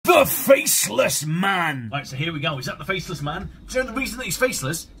The Faceless Man! Right, so here we go. Is that the Faceless Man? Do you know the reason that he's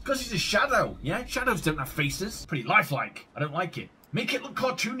faceless? Because he's a shadow, yeah? Shadows don't have faces. Pretty lifelike. I don't like it. Make it look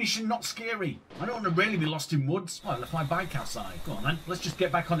cartoonish and not scary. I don't want to really be lost in woods. Oh, I left my bike outside. Go on, then. Let's just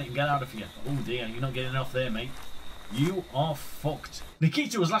get back on it and get out of here. Oh, dear. You're not getting off there, mate. You are fucked.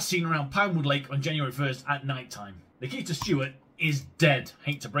 Nikita was last seen around Pinewood Lake on January 1st at night time. Nikita Stewart is dead.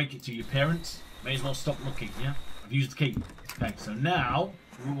 Hate to break it to your parents. May as well stop looking, yeah? I've used the key. Okay, so now...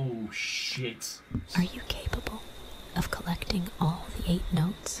 Oh, shit. Are you capable of collecting all the 8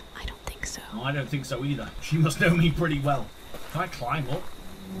 notes? I don't think so. No, I don't think so either. She must know me pretty well. Can I climb up?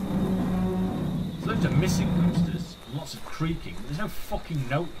 There's loads of missing posters and lots of creaking. There's no fucking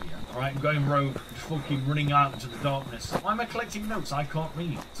note here. Alright, I'm going rogue. Just fucking running out into the darkness. Why am I collecting notes I can't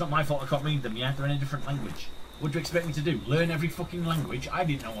read? It's not my fault I can't read them, yeah? They're in a different language. What do you expect me to do? Learn every fucking language? I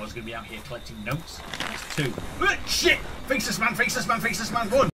didn't know I was going to be out here collecting notes. That's 2. Shit! Faceless man, faceless man, faceless man, run!